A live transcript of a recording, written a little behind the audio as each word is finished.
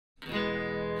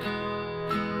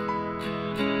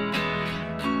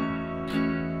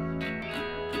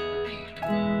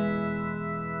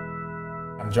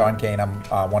John Kane. I'm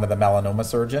one of the melanoma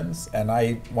surgeons, and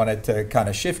I wanted to kind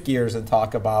of shift gears and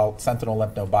talk about sentinel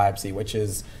lymph node biopsy, which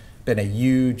has been a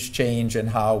huge change in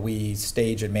how we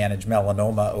stage and manage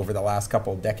melanoma over the last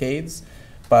couple of decades.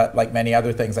 But like many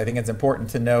other things, I think it's important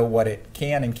to know what it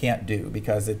can and can't do,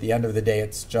 because at the end of the day,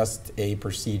 it's just a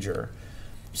procedure.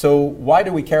 So why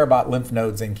do we care about lymph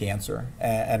nodes in cancer?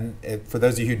 And for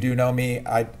those of you who do know me,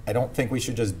 I don't think we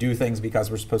should just do things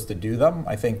because we're supposed to do them.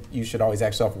 I think you should always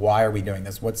ask yourself, why are we doing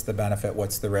this? What's the benefit?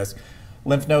 What's the risk?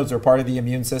 Lymph nodes are part of the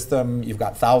immune system. You've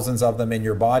got thousands of them in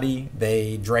your body.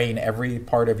 They drain every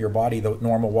part of your body, the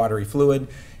normal watery fluid.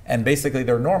 And basically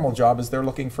their normal job is they're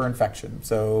looking for infection.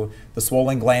 So the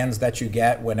swollen glands that you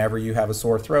get whenever you have a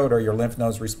sore throat are your lymph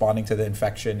nodes responding to the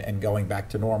infection and going back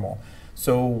to normal.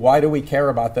 So why do we care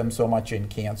about them so much in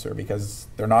cancer? Because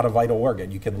they're not a vital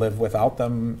organ. You can live without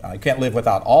them. You can't live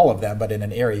without all of them, but in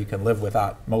an area you can live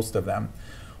without most of them.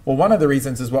 Well, one of the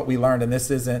reasons is what we learned, and this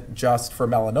isn't just for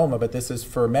melanoma, but this is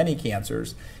for many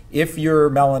cancers. If your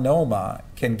melanoma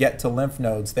can get to lymph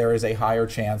nodes, there is a higher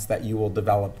chance that you will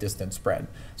develop distant spread.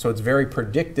 So it's very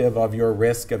predictive of your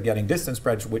risk of getting distant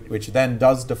spread, which then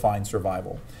does define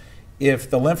survival. If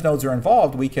the lymph nodes are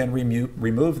involved, we can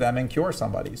remove them and cure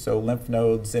somebody. So lymph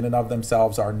nodes in and of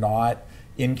themselves are not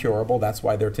incurable. That's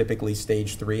why they're typically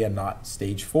stage 3 and not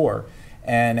stage 4.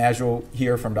 And as you'll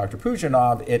hear from Dr.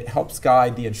 Pujanov, it helps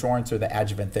guide the insurance or the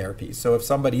adjuvant therapy. So if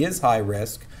somebody is high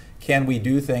risk, can we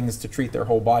do things to treat their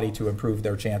whole body to improve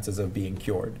their chances of being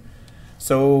cured?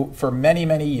 So for many,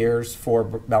 many years for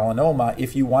melanoma,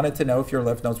 if you wanted to know if your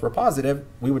lymph nodes were positive,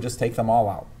 we would just take them all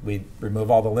out. We'd remove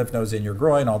all the lymph nodes in your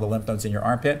groin, all the lymph nodes in your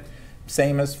armpit.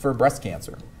 Same as for breast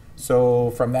cancer. So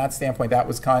from that standpoint, that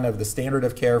was kind of the standard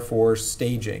of care for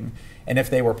staging. And if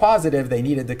they were positive, they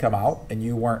needed to come out, and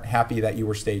you weren't happy that you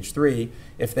were stage 3.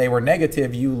 If they were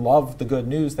negative, you loved the good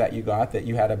news that you got, that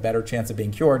you had a better chance of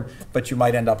being cured, but you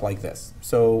might end up like this.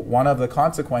 So one of the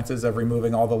consequences of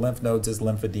removing all the lymph nodes is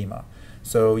lymphedema.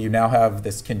 So you now have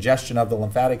this congestion of the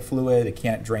lymphatic fluid. It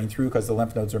can't drain through because the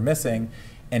lymph nodes are missing,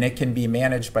 and it can be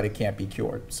managed, but it can't be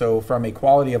cured. So from a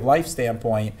quality of life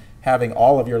standpoint, having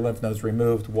all of your lymph nodes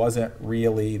removed wasn't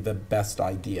really the best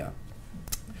idea.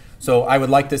 So I would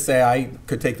like to say I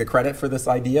could take the credit for this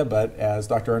idea, but as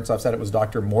Dr. Ernstov said, it was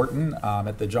Dr. Morton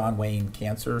at the John Wayne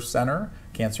Cancer Center,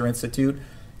 Cancer Institute.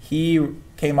 He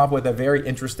came up with a very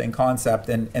interesting concept,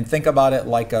 and think about it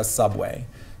like a subway.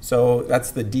 So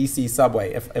that's the DC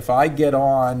subway. If I get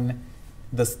on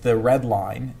the red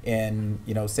line in,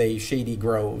 say Shady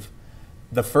Grove,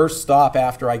 the first stop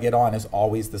after I get on is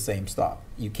always the same stop.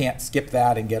 You can't skip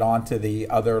that and get onto the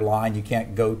other line. You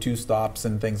can't go 2 stops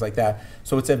and things like that.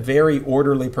 So it's a very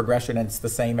orderly progression, and it's the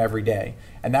same every day.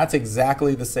 And that's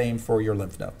exactly the same for your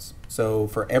lymph nodes. So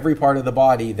for every part of the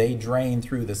body, they drain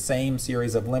through the same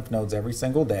series of lymph nodes every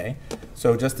single day.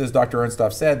 So just as Dr.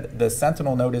 Ernstov said, the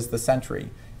sentinel node is the sentry.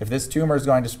 If this tumor is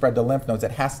going to spread to lymph nodes,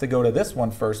 it has to go to this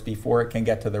one first before it can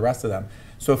get to the rest of them.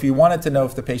 So if you wanted to know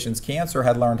if the patient's cancer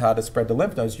had learned how to spread to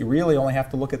lymph nodes, you really only have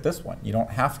to look at this one. You don't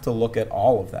have to look at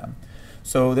all of them.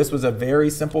 So this was a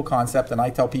very simple concept, and I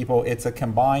tell people it's a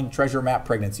combined treasure map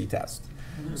pregnancy test.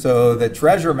 So the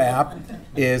treasure map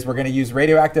is we're going to use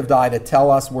radioactive dye to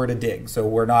tell us where to dig. So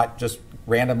we're not just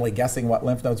randomly guessing what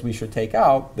lymph nodes we should take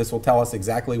out. This will tell us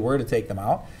exactly where to take them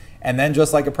out. And then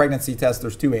just like a pregnancy test,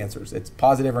 there's 2 answers. It's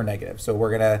positive or negative. So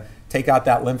we're going to take out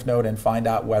that lymph node and find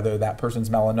out whether that person's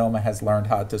melanoma has learned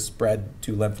how to spread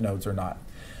to lymph nodes or not.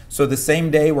 So the same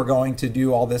day we're going to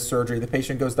do all this surgery, the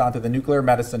patient goes down to the nuclear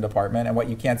medicine department, and what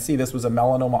you can't see, this was a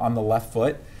melanoma on the left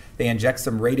foot. They inject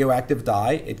some radioactive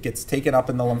dye. It gets taken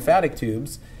up in the lymphatic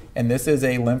tubes, and this is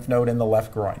a lymph node in the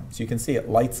left groin. So you can see it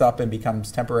lights up and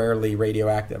becomes temporarily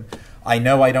radioactive. I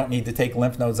know I don't need to take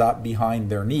lymph nodes out behind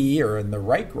their knee or in the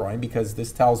right groin, because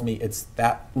this tells me it's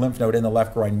that lymph node in the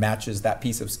left groin matches that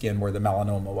piece of skin where the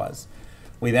melanoma was.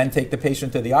 We then take the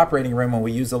patient to the operating room, and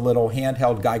we use a little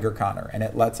handheld Geiger counter, and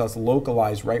it lets us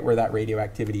localize right where that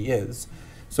radioactivity is.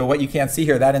 So what you can't see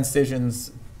here, that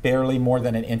incision's barely more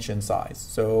than 1 inch in size.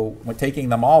 So when taking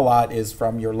them all out is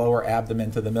from your lower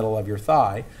abdomen to the middle of your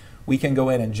thigh. We can go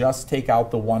in and just take out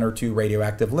the 1 or 2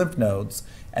 radioactive lymph nodes,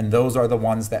 and those are the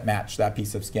ones that match that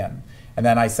piece of skin. And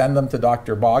then I send them to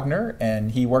Dr. Bogner,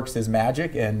 and he works his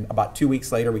magic, and about 2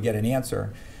 weeks later we get an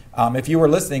answer. If you were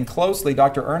listening closely,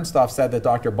 Dr. Ernstov said that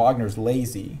Dr. Bogner's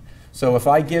lazy. So if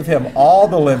I give him all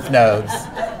the lymph nodes,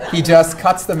 he just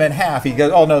cuts them in half. He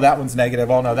goes, oh no, that one's negative,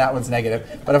 oh no, that one's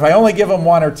negative. But if I only give him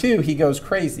 1 or 2, he goes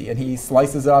crazy, and he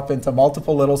slices it up into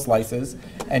multiple little slices.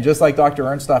 And just like Dr.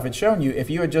 Ernstov had shown you, if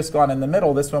you had just gone in the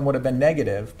middle, this one would have been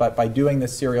negative. But by doing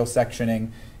this serial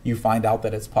sectioning, you find out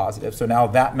that it's positive. So now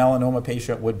that melanoma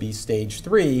patient would be stage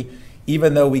 3,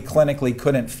 even though we clinically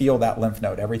couldn't feel that lymph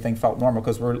node. Everything felt normal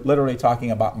because we're literally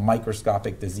talking about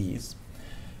microscopic disease.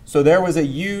 So there was a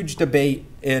huge debate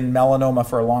in melanoma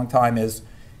for a long time is,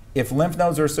 if lymph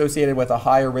nodes are associated with a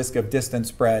higher risk of distant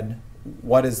spread,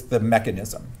 what is the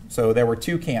mechanism? So there were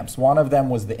 2 camps. One of them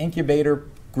was the incubator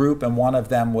group and one of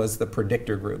them was the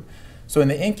predictor group. So in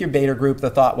the incubator group, the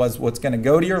thought was, well, it's going to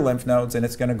go to your lymph nodes and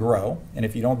it's going to grow. And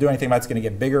if you don't do anything about it, it's going to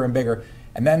get bigger and bigger.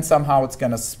 And then somehow it's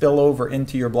going to spill over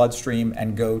into your bloodstream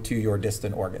and go to your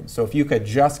distant organs. So if you could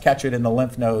just catch it in the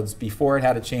lymph nodes before it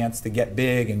had a chance to get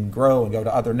big and grow and go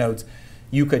to other nodes,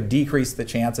 you could decrease the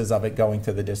chances of it going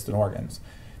to the distant organs.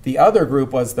 The other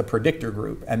group was the predictor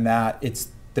group, and that it's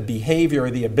the behavior,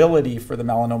 the ability for the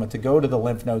melanoma to go to the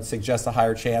lymph nodes suggests a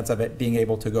higher chance of it being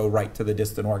able to go right to the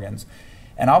distant organs.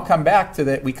 And I'll come back to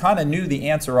that. We kind of knew the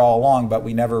answer all along, but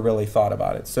we never really thought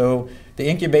about it. So the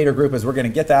incubator group is, we're going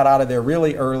to get that out of there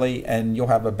really early and you'll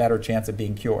have a better chance of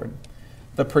being cured.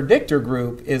 The predictor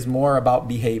group is more about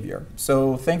behavior.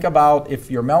 So think about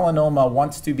if your melanoma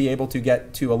wants to be able to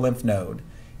get to a lymph node,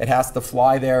 it has to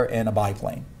fly there in a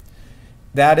biplane.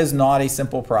 That is not a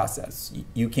simple process.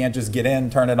 You can't just get in,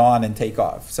 turn it on, and take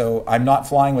off. So I'm not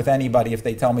flying with anybody if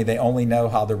they tell me they only know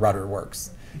how the rudder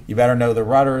works. You better know the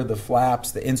rudder, the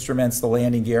flaps, the instruments, the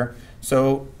landing gear.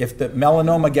 So if the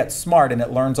melanoma gets smart and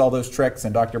it learns all those tricks,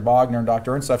 and Dr. Bogner and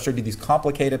Dr. Ernst showed you these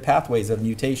complicated pathways of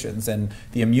mutations and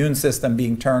the immune system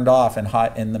being turned off and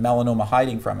the melanoma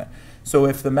hiding from it. So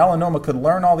if the melanoma could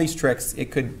learn all these tricks, it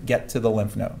could get to the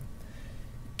lymph node.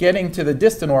 Getting to the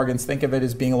distant organs, think of it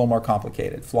as being a little more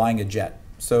complicated, flying a jet.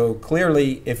 So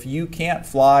clearly, if you can't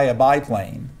fly a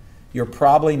biplane, you're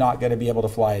probably not going to be able to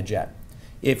fly a jet.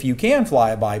 If you can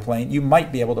fly a biplane, you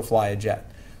might be able to fly a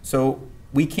jet. So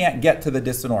we can't get to the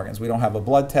distant organs. We don't have a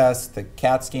blood test. The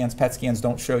CAT scans, PET scans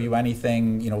don't show you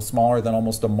anything, smaller than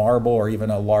almost a marble or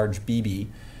even a large BB.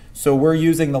 So we're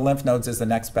using the lymph nodes as the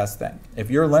next best thing.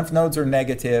 If your lymph nodes are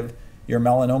negative, your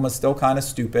melanoma is still kind of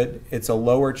stupid. It's a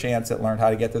lower chance it learned how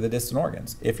to get to the distant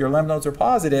organs. If your lymph nodes are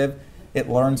positive, it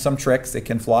learned some tricks. It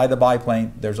can fly the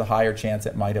biplane. There's a higher chance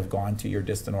it might have gone to your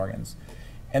distant organs.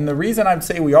 And the reason I'd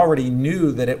say we already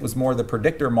knew that it was more the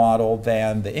predictor model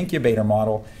than the incubator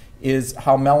model is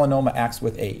how melanoma acts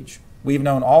with age. We've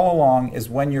known all along is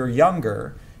when you're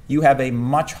younger, you have a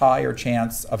much higher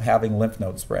chance of having lymph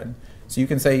node spread. So you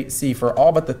can see for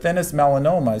all but the thinnest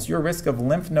melanomas, your risk of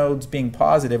lymph nodes being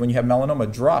positive when you have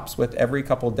melanoma drops with every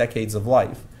couple decades of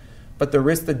life. But the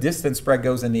risk of distant spread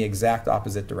goes in the exact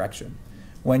opposite direction.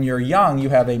 When you're young, you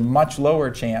have a much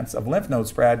lower chance of lymph node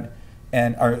spread,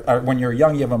 and when you're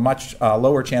young, you have a much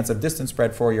lower chance of distant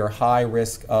spread for your high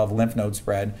risk of lymph node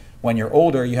spread. When you're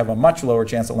older, you have a much lower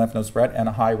chance of lymph node spread and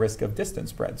a high risk of distant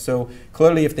spread. So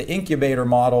clearly, if the incubator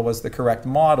model was the correct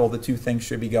model, the two things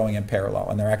should be going in parallel,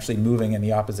 and they're actually moving in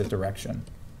the opposite direction.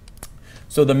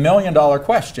 So the million-dollar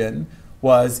question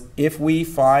was, if we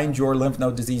find your lymph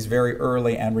node disease very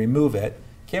early and remove it,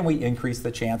 can we increase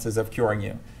the chances of curing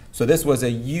you? So this was a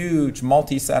huge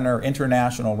multi-center,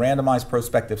 international, randomized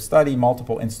prospective study,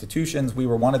 multiple institutions. We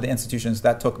were one of the institutions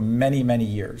that took many, many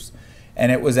years.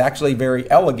 And it was actually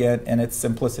very elegant in its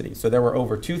simplicity. So there were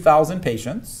over 2,000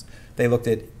 patients. They looked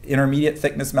at intermediate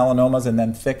thickness melanomas and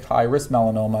then thick high-risk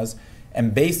melanomas.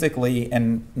 And basically,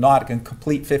 in not a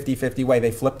complete 50-50 way,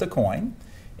 they flipped a coin.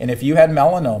 And if you had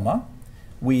melanoma,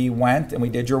 we went and we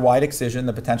did your wide excision,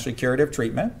 the potentially curative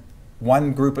treatment.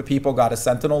 One group of people got a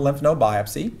sentinel lymph node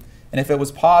biopsy. And if it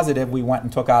was positive, we went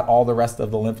and took out all the rest of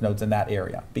the lymph nodes in that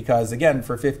area. Because again,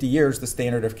 for 50 years, the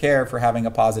standard of care for having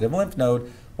a positive lymph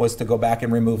node was to go back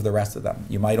and remove the rest of them.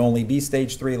 You might only be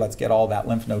stage 3, let's get all that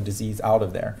lymph node disease out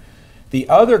of there. The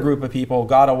other group of people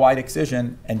got a wide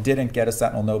excision and didn't get a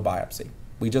sentinel node biopsy.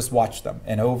 We just watched them.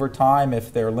 And over time,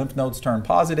 if their lymph nodes turned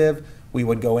positive, we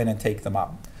would go in and take them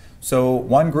out. So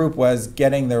one group was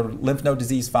getting their lymph node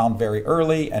disease found very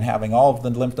early and having all of the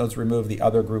lymph nodes removed. The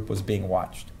other group was being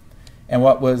watched. And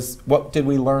what did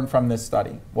we learn from this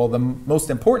study? Well, the most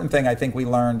important thing I think we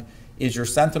learned is your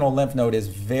sentinel lymph node is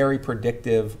very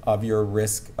predictive of your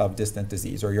risk of distant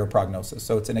disease or your prognosis.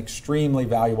 So it's an extremely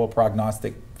valuable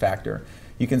prognostic factor.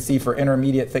 You can see for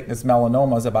intermediate thickness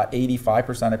melanomas, about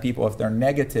 85% of people, if they're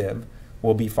negative,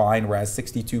 will be fine, whereas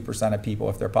 62% of people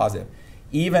if they're positive.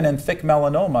 Even in thick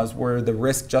melanomas, where the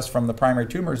risk just from the primary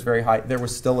tumor is very high, there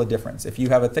was still a difference. If you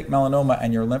have a thick melanoma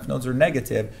and your lymph nodes are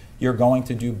negative, you're going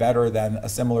to do better than a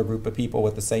similar group of people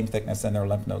with the same thickness and their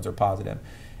lymph nodes are positive.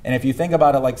 And if you think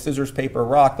about it like scissors, paper,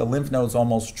 rock, the lymph nodes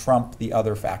almost trump the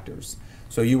other factors.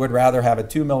 So you would rather have a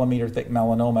 2 millimeter thick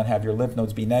melanoma and have your lymph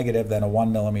nodes be negative than a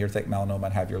 1 millimeter thick melanoma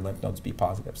and have your lymph nodes be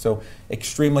positive. So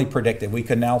extremely predictive. We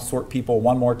could now sort people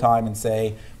one more time and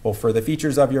say, well, for the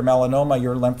features of your melanoma,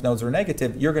 your lymph nodes are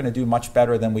negative. You're going to do much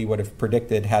better than we would have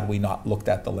predicted had we not looked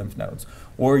at the lymph nodes.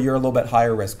 Or you're a little bit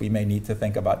higher risk. We may need to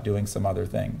think about doing some other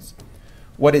things.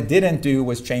 What it didn't do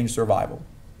was change survival.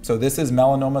 So this is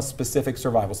melanoma-specific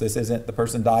survival. So this isn't the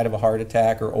person died of a heart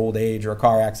attack or old age or a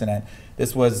car accident.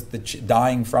 This was the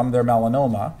dying from their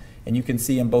melanoma. And you can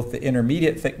see in both the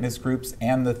intermediate thickness groups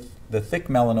and the thick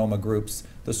melanoma groups,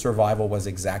 the survival was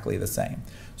exactly the same.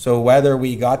 So whether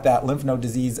we got that lymph node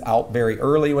disease out very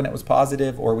early when it was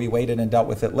positive or we waited and dealt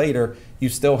with it later, you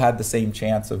still had the same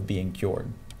chance of being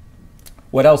cured.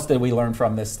 What else did we learn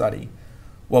from this study?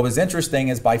 What was interesting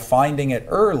is by finding it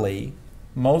early,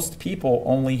 most people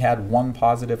only had one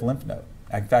positive lymph node.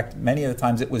 In fact, many of the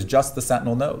times it was just the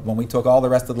sentinel node. When we took all the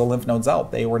rest of the lymph nodes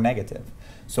out, they were negative.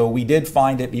 So we did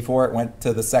find it before it went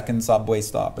to the second subway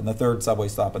stop and the third subway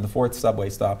stop and the fourth subway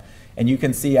stop. And you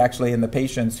can see actually in the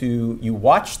patients who you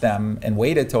watched them and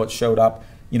waited till it showed up,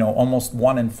 you know, almost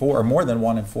 1 in 4 or more than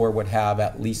 1 in 4 would have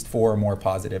at least 4 or more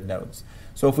positive nodes.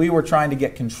 So if we were trying to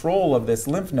get control of this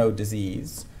lymph node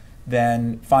disease,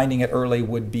 then finding it early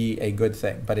would be a good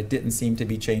thing, but it didn't seem to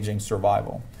be changing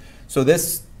survival. So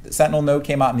this sentinel node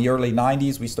came out in the early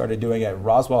 90s. We started doing it at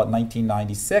Roswell in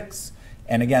 1996.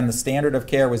 And again, the standard of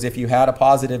care was if you had a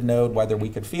positive node, whether we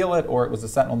could feel it or it was a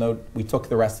sentinel node, we took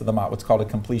the rest of them out, what's called a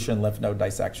completion lymph node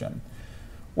dissection.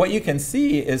 What you can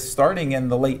see is starting in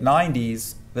the late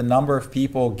 90s, the number of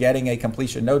people getting a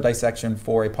completion node dissection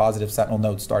for a positive sentinel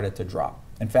node started to drop.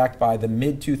 In fact, by the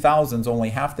mid-2000s,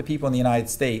 only half the people in the United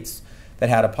States that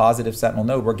had a positive sentinel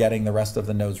node were getting the rest of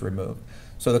the nodes removed.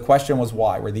 So the question was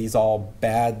why? Were these all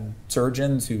bad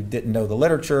surgeons who didn't know the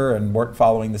literature and weren't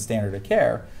following the standard of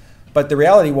care? But the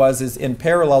reality is in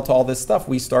parallel to all this stuff,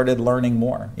 we started learning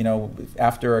more. You know,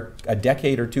 after a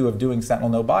decade or two of doing sentinel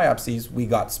node biopsies, we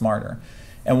got smarter.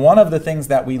 And one of the things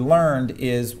that we learned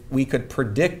is we could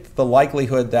predict the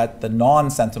likelihood that the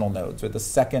non-sentinel nodes, or the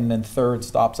second and third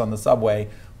stops on the subway,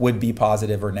 would be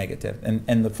positive or negative.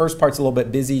 And the first part's a little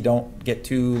bit busy, don't get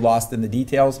too lost in the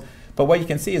details. But what you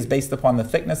can see is based upon the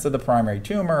thickness of the primary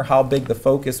tumor, how big the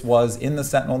focus was in the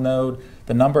sentinel node,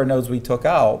 the number of nodes we took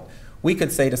out, we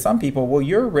could say to some people, well,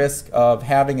 your risk of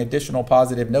having additional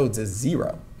positive nodes is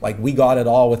 0. Like we got it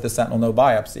all with the sentinel node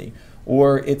biopsy.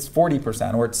 Or it's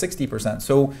 40%, or it's 60%.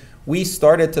 So we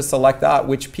started to select out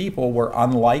which people were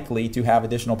unlikely to have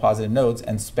additional positive nodes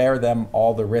and spare them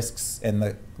all the risks and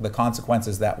the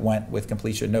consequences that went with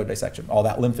completion node dissection, all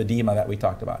that lymphedema that we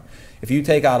talked about. If you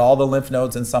take out all the lymph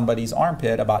nodes in somebody's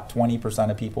armpit, about 20%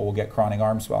 of people will get chronic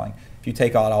arm swelling. If you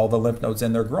take out all the lymph nodes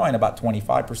in their groin, about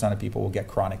 25% of people will get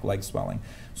chronic leg swelling.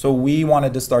 So we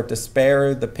wanted to start to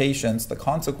spare the patients the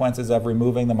consequences of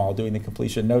removing them all, doing the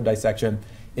completion node dissection,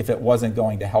 if it wasn't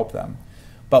going to help them.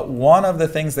 But one of the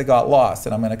things that got lost,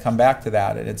 and I'm going to come back to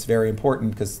that, and it's very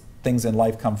important because things in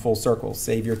life come full circle.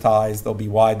 Save your ties, they'll be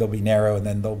wide, they'll be narrow, and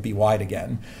then they'll be wide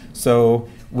again. So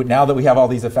now that we have all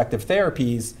these effective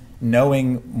therapies,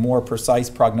 knowing more precise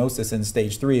prognosis in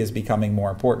stage 3 is becoming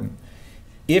more important.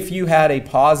 If you had a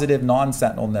positive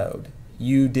non-sentinel node,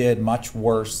 you did much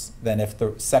worse than if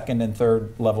the second and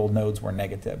third level nodes were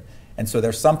negative. And so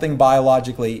there's something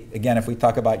biologically, again, if we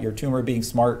talk about your tumor being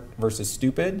smart versus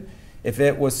stupid, if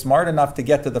it was smart enough to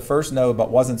get to the first node but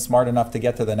wasn't smart enough to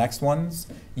get to the next ones,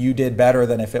 you did better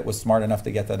than if it was smart enough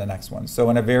to get to the next one. So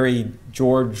in a very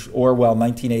George Orwell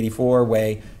 1984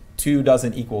 way, 2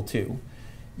 doesn't equal 2.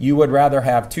 You would rather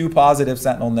have 2 positive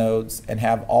sentinel nodes and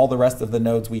have all the rest of the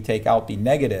nodes we take out be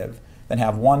negative than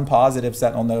have 1 positive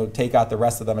sentinel node, take out the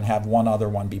rest of them, and have 1 other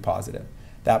one be positive.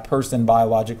 That person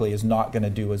biologically is not going to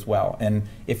do as well. And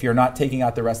if you're not taking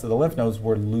out the rest of the lymph nodes,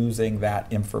 we're losing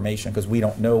that information because we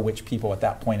don't know which people at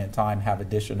that point in time have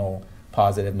additional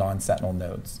positive non-sentinel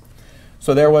nodes.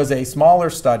 So there was a smaller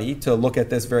study to look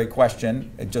at this very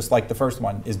question, just like the first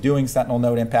one. Is doing sentinel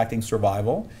node impacting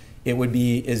survival? It would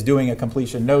be, is doing a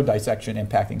completion node dissection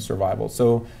impacting survival?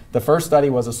 So the first study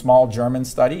was a small German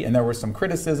study, and there were some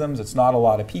criticisms. It's not a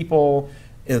lot of people.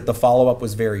 The follow-up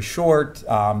was very short.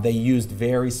 They used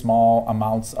very small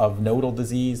amounts of nodal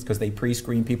disease because they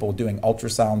pre-screened people doing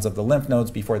ultrasounds of the lymph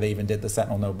nodes before they even did the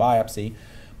sentinel node biopsy.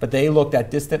 But they looked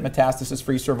at distant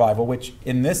metastasis-free survival, which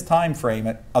in this time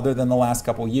frame, other than the last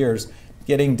couple of years,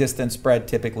 getting distant spread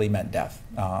typically meant death.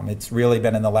 It's really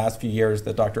been in the last few years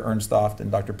that Dr. Ernstoft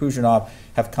and Dr. Pujanov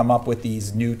have come up with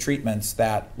these new treatments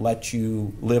that let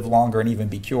you live longer and even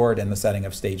be cured in the setting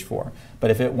of stage 4. But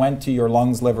if it went to your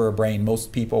lungs, liver, or brain,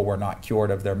 most people were not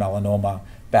cured of their melanoma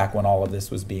back when all of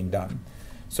this was being done.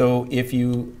 So if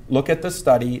you look at the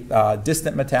study,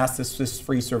 distant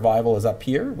metastasis-free survival is up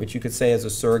here, which you could say is a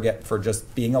surrogate for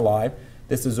just being alive.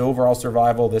 This is overall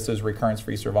survival. This is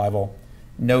recurrence-free survival.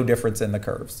 No difference in the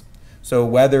curves. So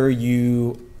whether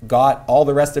you got all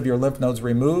the rest of your lymph nodes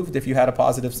removed if you had a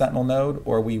positive sentinel node,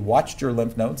 or we watched your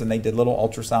lymph nodes and they did little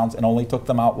ultrasounds and only took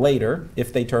them out later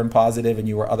if they turned positive and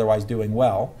you were otherwise doing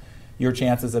well, your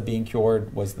chances of being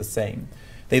cured was the same.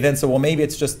 They then said, well, maybe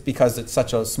it's just because it's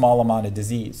such a small amount of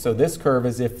disease. So this curve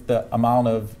is if the amount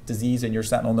of disease in your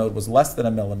sentinel node was less than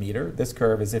 1 millimeter. This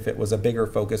curve is if it was a bigger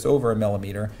focus over 1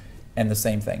 millimeter, and the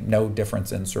same thing, no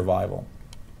difference in survival.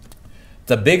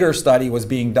 The bigger study was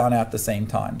being done at the same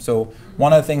time. So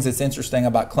one of the things that's interesting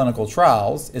about clinical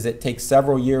trials is it takes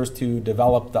several years to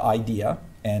develop the idea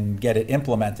and get it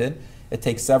implemented. It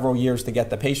takes several years to get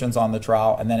the patients on the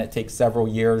trial, and then it takes several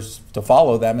years to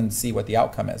follow them and see what the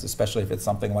outcome is, especially if it's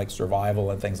something like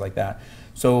survival and things like that.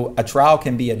 So a trial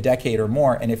can be a decade or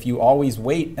more, and if you always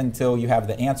wait until you have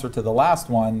the answer to the last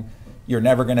one, you're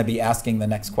never going to be asking the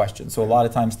next question. So a lot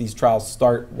of times these trials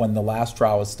start when the last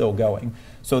trial is still going.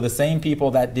 So the same people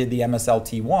that did the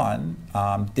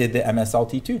MSLT1 did the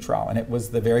MSLT2 trial, and it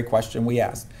was the very question we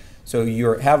asked. So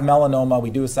you have melanoma, we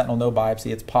do a sentinel node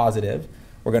biopsy, it's positive.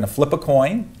 We're going to flip a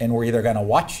coin, and we're either going to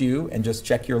watch you and just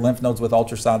check your lymph nodes with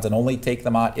ultrasounds and only take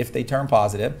them out if they turn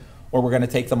positive, or we're going to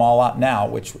take them all out now,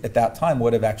 which at that time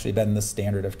would have actually been the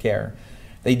standard of care.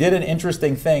 They did an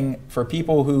interesting thing for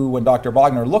people who, when Dr.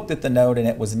 Wagner looked at the node and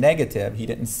it was negative, he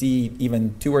didn't see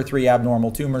even 2 or 3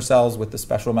 abnormal tumor cells with the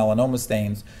special melanoma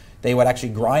stains, they would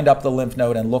actually grind up the lymph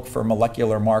node and look for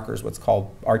molecular markers, what's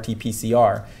called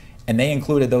RT-PCR. And they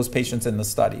included those patients in the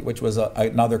study, which was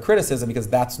another criticism because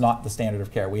that's not the standard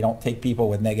of care. We don't take people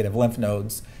with negative lymph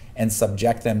nodes and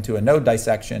subject them to a node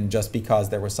dissection just because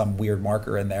there was some weird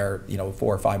marker in there, 4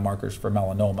 or 5 markers for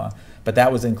melanoma. But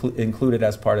that was included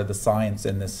as part of the science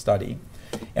in this study.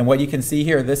 And what you can see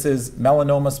here, this is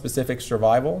melanoma-specific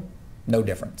survival, no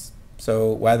difference.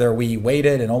 So whether we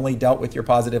waited and only dealt with your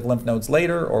positive lymph nodes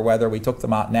later, or whether we took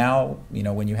them out now,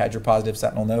 when you had your positive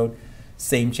sentinel node,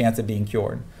 same chance of being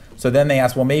cured. So then they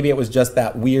asked, well, maybe it was just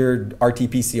that weird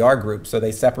RT-PCR group. So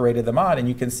they separated them out, and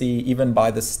you can see even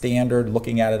by the standard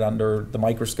looking at it under the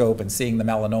microscope and seeing the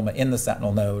melanoma in the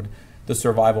sentinel node, the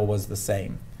survival was the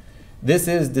same. This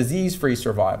is disease-free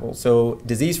survival. So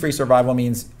disease-free survival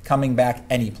means coming back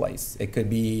any place. It could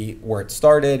be where it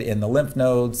started, in the lymph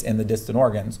nodes, in the distant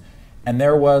organs. And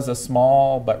there was a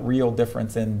small but real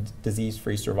difference in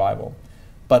disease-free survival.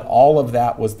 But all of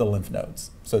that was the lymph nodes.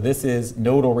 So this is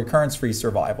nodal recurrence-free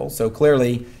survival. So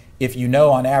clearly, if you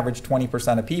know on average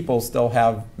 20% of people still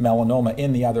have melanoma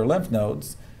in the other lymph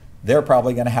nodes, they're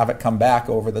probably going to have it come back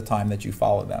over the time that you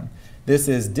follow them. This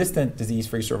is distant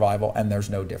disease-free survival, and there's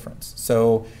no difference.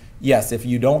 So yes, if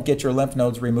you don't get your lymph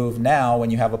nodes removed now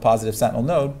when you have a positive sentinel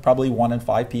node, probably 1 in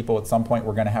 5 people at some point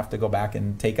we're going to have to go back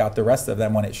and take out the rest of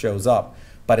them when it shows up.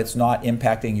 But it's not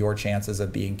impacting your chances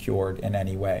of being cured in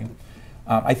any way.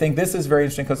 I think this is very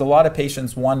interesting because a lot of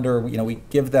patients wonder, we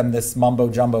give them this mumbo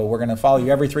jumbo. We're going to follow you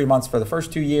every 3 months for the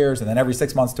first 2 years, and then every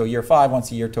 6 months till year 5,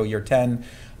 once a year till year 10.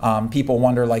 People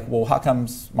wonder, well, how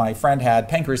comes my friend had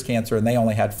pancreas cancer and they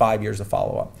only had 5 years of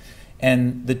follow-up?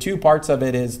 And the 2 parts of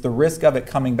it is the risk of it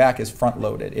coming back is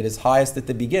front-loaded. It is highest at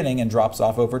the beginning and drops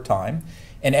off over time,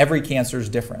 and every cancer is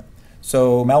different.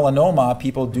 So melanoma,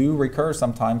 people do recur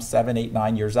sometimes 7, 8,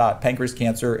 9 years out. Pancreas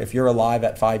cancer, if you're alive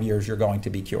at 5 years, you're going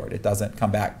to be cured. It doesn't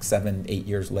come back 7, 8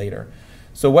 years later.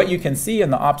 So what you can see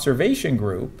in the observation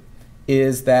group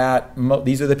is that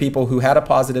these are the people who had a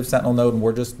positive sentinel node and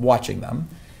we're just watching them.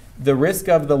 The risk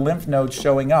of the lymph nodes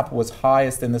showing up was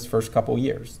highest in this first couple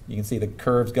years. You can see the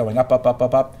curves going up, up, up,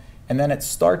 up, up, and then it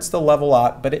starts to level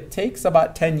out, but it takes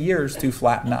about 10 years to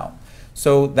flatten out.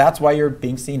 So that's why you're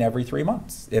being seen every 3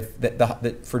 months.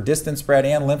 For distant spread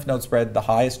and lymph node spread, the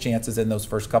highest chances in those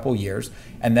first couple years,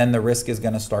 and then the risk is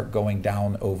going to start going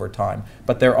down over time.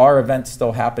 But there are events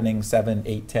still happening 7,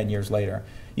 8, 10 years later.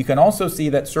 You can also see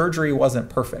that surgery wasn't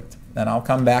perfect, and I'll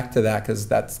come back to that because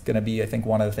that's going to be, I think,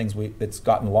 one of the things that's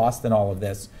gotten lost in all of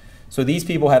this. So these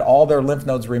people had all their lymph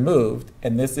nodes removed,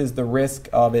 and this is the risk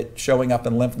of it showing up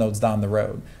in lymph nodes down the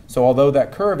road. So although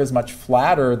that curve is much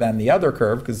flatter than the other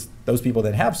curve, because those people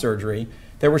didn't have surgery,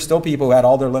 there were still people who had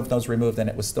all their lymph nodes removed and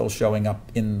it was still showing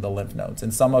up in the lymph nodes.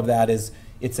 And some of that is,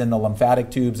 it's in the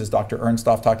lymphatic tubes, as Dr.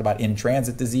 Ernsthoff talked about, in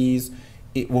transit disease.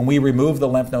 When we remove the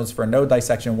lymph nodes for node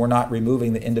dissection, we're not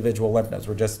removing the individual lymph nodes.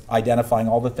 We're just identifying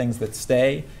all the things that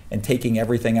stay and taking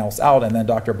everything else out. And then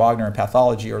Dr. Bogner in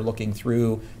pathology are looking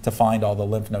through to find all the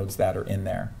lymph nodes that are in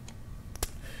there.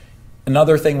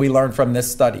 Another thing we learned from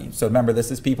this study, so remember,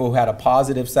 this is people who had a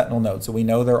positive sentinel node, so we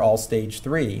know they're all stage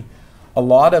 3. A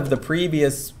lot of the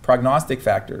previous prognostic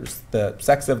factors, the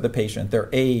sex of the patient, their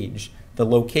age, the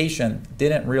location,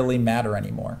 didn't really matter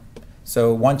anymore.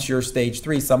 So once you're stage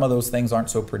 3, some of those things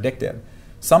aren't so predictive.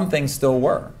 Some things still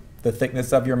were. The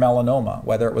thickness of your melanoma,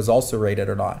 whether it was ulcerated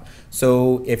or not.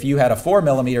 So if you had a 4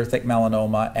 millimeter thick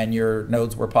melanoma and your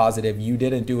nodes were positive, you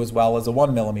didn't do as well as a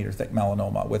 1 millimeter thick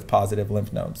melanoma with positive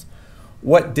lymph nodes.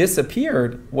 What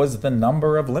disappeared was the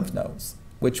number of lymph nodes,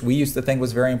 which we used to think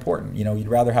was very important. You know, you'd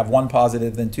rather have 1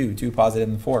 positive than 2, 2 positive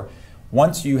than 4.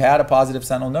 Once you had a positive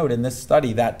sentinel node in this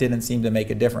study, that didn't seem to make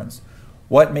a difference.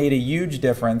 What made a huge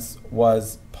difference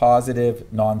was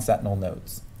positive non-sentinel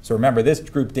nodes. So remember, this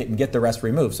group didn't get the rest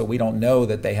removed, so we don't know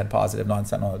that they had positive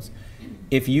non-sentinel nodes.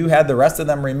 If you had the rest of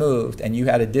them removed and you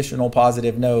had additional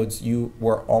positive nodes, you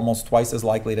were almost twice as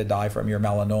likely to die from your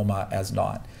melanoma as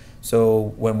not.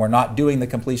 So when we're not doing the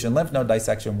completion lymph node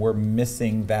dissection, we're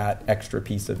missing that extra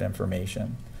piece of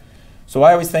information. So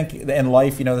I always think in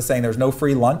life, you know, the saying, there's no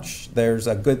free lunch. There's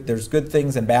good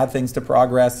things and bad things to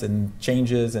progress and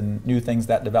changes and new things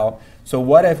that develop. So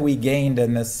what have we gained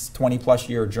in this 20+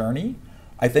 year journey?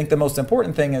 I think the most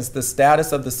important thing is the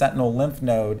status of the sentinel lymph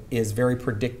node is very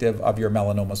predictive of your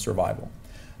melanoma survival.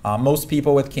 Most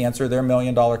people with cancer, their $1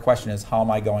 million question is, how am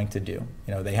I going to do?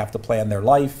 You know, they have to plan their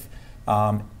life.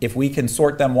 If we can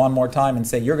sort them one more time and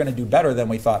say, you're going to do better than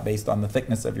we thought based on the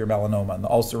thickness of your melanoma and the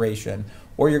ulceration,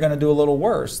 or you're going to do a little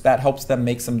worse, that helps them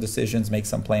make some decisions, make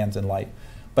some plans in life.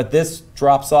 But this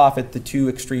drops off at the 2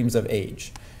 extremes of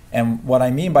age. And what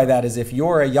I mean by that is if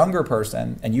you're a younger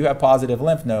person and you have positive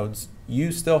lymph nodes,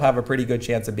 you still have a pretty good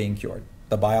chance of being cured.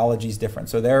 The biology is different.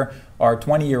 So there are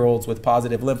 20-year-olds with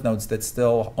positive lymph nodes that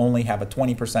still only have a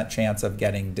 20% chance of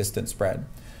getting distant spread.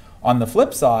 On the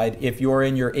flip side, if you're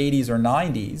in your 80s or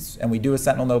 90s and we do a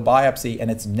sentinel node biopsy and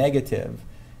it's negative,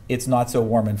 it's not so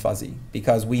warm and fuzzy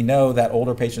because we know that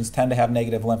older patients tend to have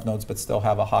negative lymph nodes but still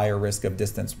have a higher risk of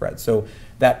distant spread. So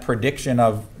that prediction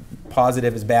of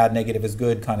positive is bad, negative is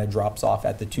good kind of drops off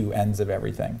at the 2 ends of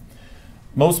everything.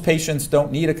 Most patients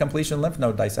don't need a completion lymph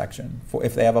node dissection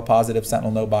if they have a positive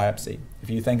sentinel node biopsy. If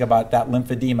you think about that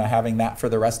lymphedema, having that for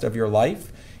the rest of your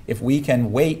life, if we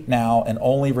can wait now and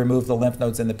only remove the lymph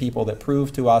nodes in the people that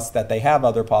prove to us that they have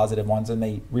other positive ones and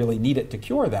they really need it to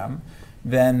cure them,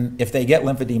 then if they get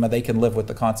lymphedema, they can live with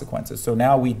the consequences. So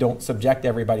now we don't subject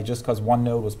everybody just because one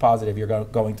node was positive, you're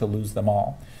going to lose them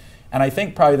all. And I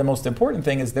think probably the most important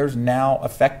thing is there's now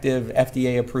effective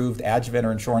FDA-approved adjuvant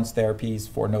or insurance therapies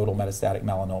for nodal metastatic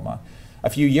melanoma. A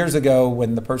few years ago,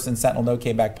 when the person's sentinel node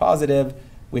came back positive,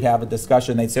 we'd have a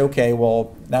discussion. They'd say, okay,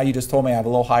 well, now you just told me I have a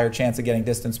little higher chance of getting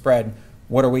distant spread.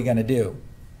 What are we going to do?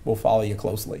 We'll follow you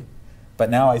closely. But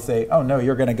now I say, oh, no,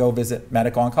 you're going to go visit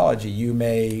medical oncology. You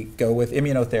may go with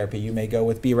immunotherapy. You may go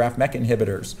with BRAF/MEK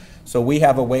inhibitors. So we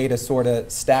have a way to sort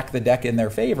of stack the deck in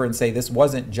their favor and say this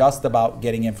wasn't just about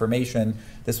getting information.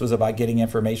 This was about getting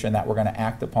information that we're going to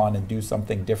act upon and do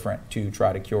something different to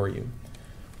try to cure you.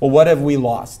 Well, what have we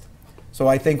lost? So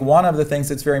I think one of the things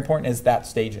that's very important is that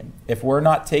staging. If we're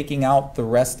not taking out the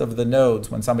rest of the nodes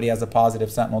when somebody has a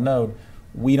positive sentinel node,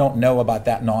 we don't know about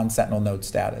that non-sentinel node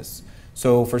status.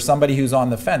 So for somebody who's on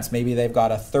the fence, maybe they've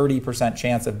got a 30%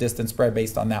 chance of distant spread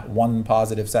based on that 1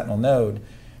 positive sentinel node.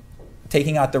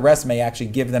 Taking out the rest may actually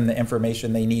give them the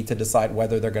information they need to decide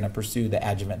whether they're going to pursue the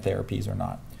adjuvant therapies or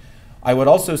not. I would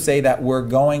also say that we're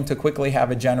going to quickly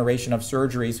have a generation of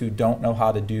surgeries who don't know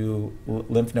how to do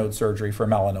lymph node surgery for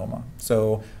melanoma.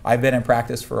 So I've been in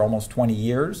practice for almost 20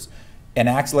 years. An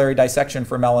axillary dissection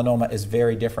for melanoma is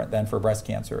very different than for breast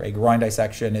cancer. A groin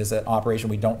dissection is an operation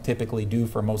we don't typically do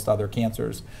for most other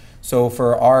cancers. So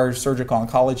for our surgical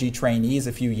oncology trainees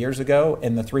a few years ago,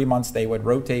 in the 3 months they would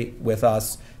rotate with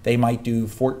us, they might do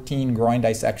 14 groin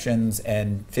dissections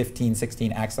and 15,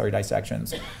 16 axillary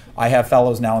dissections. I have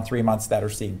fellows now in 3 months that are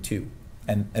seeing 2.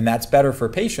 And that's better for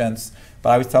patients, but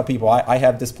I always tell people, I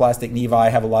have dysplastic nevi, I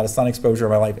have a lot of sun exposure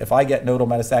in my life. If I get nodal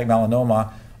metastatic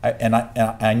melanoma,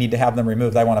 I need to have them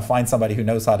removed, I want to find somebody who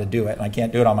knows how to do it, and I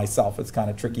can't do it on myself. It's kind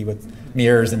of tricky with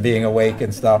mirrors and being awake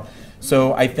and stuff.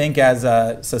 So I think as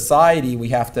a society, we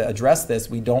have to address this.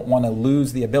 We don't want to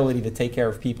lose the ability to take care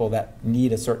of people that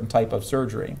need a certain type of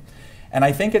surgery. And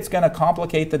I think it's going to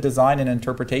complicate the design and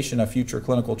interpretation of future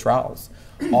clinical trials.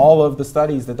 All of the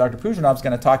studies that Dr. Pujanov is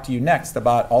going to talk to you next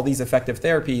about all these effective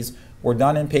therapies were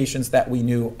done in patients that we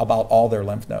knew about all their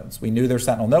lymph nodes. We knew their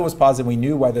sentinel node was positive. We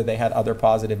knew whether they had other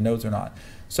positive nodes or not.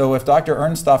 So if Dr.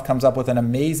 Ernstoff comes up with an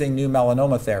amazing new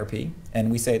melanoma therapy,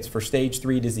 and we say it's for stage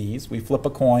 3 disease, we flip a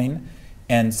coin,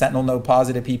 and sentinel node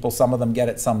positive people, some of them get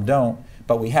it, some don't,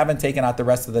 but we haven't taken out the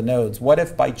rest of the nodes. What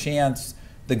if by chance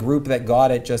the group that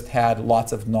got it just had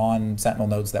lots of non-sentinel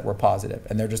nodes that were positive,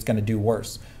 and they're just going to do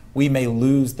worse? We may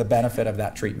lose the benefit of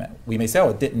that treatment. We may say, oh,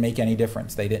 it didn't make any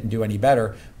difference, they didn't do any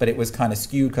better, but it was kind of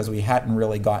skewed because we hadn't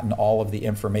really gotten all of the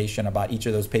information about each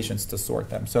of those patients to sort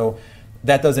them. So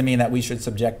that doesn't mean that we should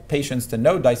subject patients to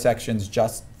node dissections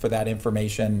just for that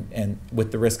information and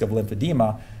with the risk of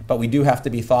lymphedema, but we do have to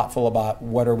be thoughtful about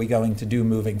what are we going to do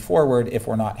moving forward if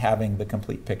we're not having the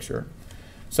complete picture.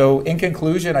 So in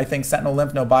conclusion, I think sentinel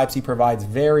lymph node biopsy provides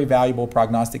very valuable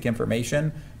prognostic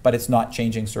information, but it's not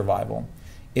changing survival.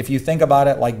 If you think about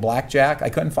it like blackjack, I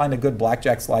couldn't find a good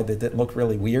blackjack slide that didn't look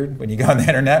really weird when you go on the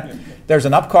internet. There's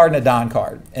an up card and a down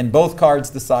card, and both cards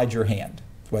decide your hand,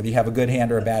 whether you have a good hand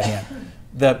or a bad hand.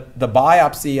 The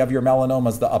biopsy of your melanoma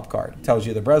is the up card. It tells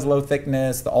you the Breslow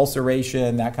thickness, the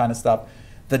ulceration, that kind of stuff.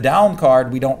 The down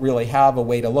card, we don't really have a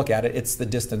way to look at it. It's the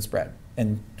distance spread.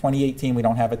 In 2018, we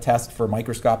don't have a test for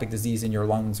microscopic disease in your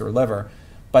lungs or liver.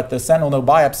 But the sentinel node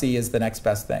biopsy is the next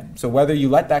best thing. So whether you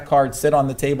let that card sit on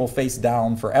the table face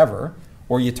down forever,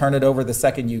 or you turn it over the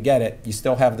second you get it, you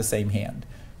still have the same hand.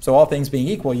 So all things being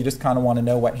equal, you just kind of want to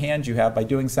know what hand you have. By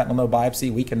doing sentinel node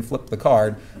biopsy, we can flip the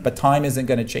card, but time isn't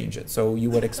going to change it. So you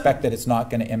would expect that it's not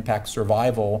going to impact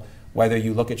survival, whether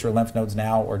you look at your lymph nodes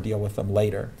now or deal with them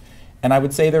later. And I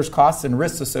would say there's costs and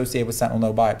risks associated with sentinel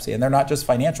node biopsy, and they're not just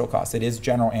financial costs. It is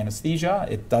general anesthesia.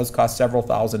 It does cost several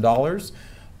 $1,000s.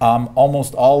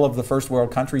 Almost all of the first world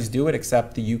countries do it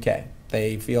except the UK.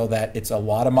 They feel that it's a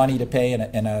lot of money to pay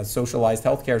in a socialized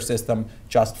healthcare system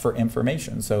just for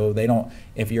information. So they don't,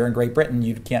 if you're in Great Britain,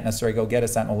 you can't necessarily go get a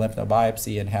sentinel lymph node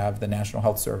biopsy and have the National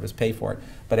Health Service pay for it.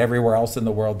 But everywhere else in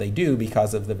the world they do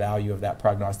because of the value of that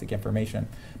prognostic information.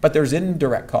 But there's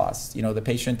indirect costs. You know, the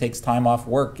patient takes time off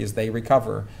work as they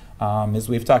recover. As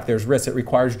we've talked, there's risks. It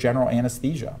requires general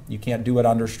anesthesia. You can't do it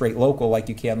under straight local like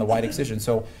you can the wide excision.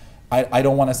 So I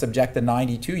don't want to subject a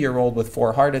 92-year-old with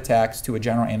 4 heart attacks to a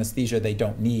general anesthesia they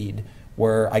don't need,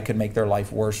 where I could make their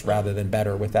life worse rather than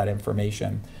better with that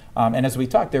information. And as we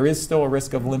talked, there is still a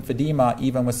risk of lymphedema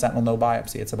even with sentinel node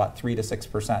biopsy. It's about 3 to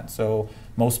 6%. So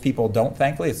most people don't,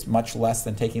 thankfully. It's much less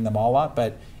than taking them all out.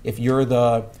 But if you're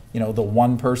the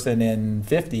one person in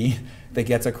 50 that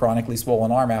gets a chronically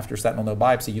swollen arm after sentinel node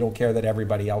biopsy, you don't care that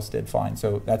everybody else did fine.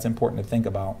 So that's important to think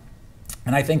about.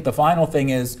 And I think the final thing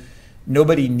is,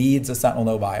 nobody needs a sentinel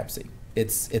node biopsy.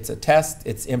 It's a test,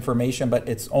 it's information, but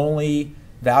it's only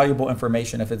valuable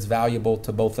information if it's valuable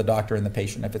to both the doctor and the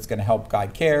patient, if it's going to help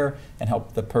guide care and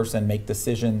help the person make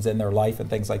decisions in their life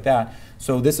and things like that.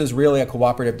 So this is really a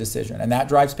cooperative decision, and that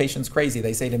drives patients crazy.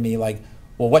 They say to me like,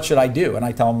 well, what should I do? And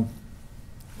I tell them,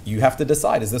 you have to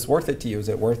decide, is this worth it to you? Is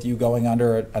it worth you going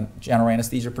under a general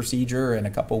anesthesia procedure and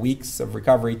a couple weeks of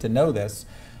recovery to know this?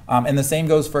 And the same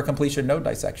goes for completion node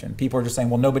dissection. People are just saying,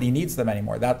 well, nobody needs them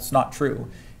anymore. That's not true.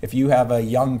 If you have a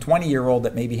young 20-year-old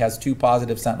that maybe has 2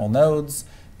 positive sentinel nodes,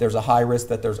 there's a high risk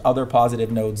that there's other positive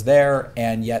nodes there,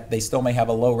 and yet they still may have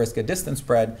a low risk of distance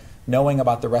spread. Knowing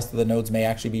about the rest of the nodes may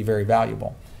actually be very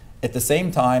valuable. At the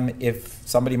same time, if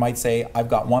somebody might say, I've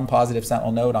got 1 positive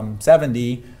sentinel node, I'm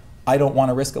 70, I don't want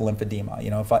to risk a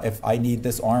lymphedema. If I need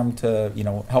this arm to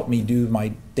help me do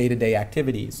my day-to-day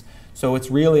activities. So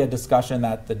it's really a discussion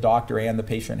that the doctor and the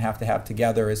patient have to have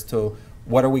together as to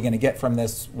what are we going to get from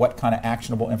this, what kind of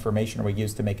actionable information are we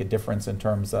used to make a difference in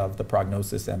terms of the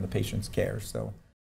prognosis and the patient's care. So.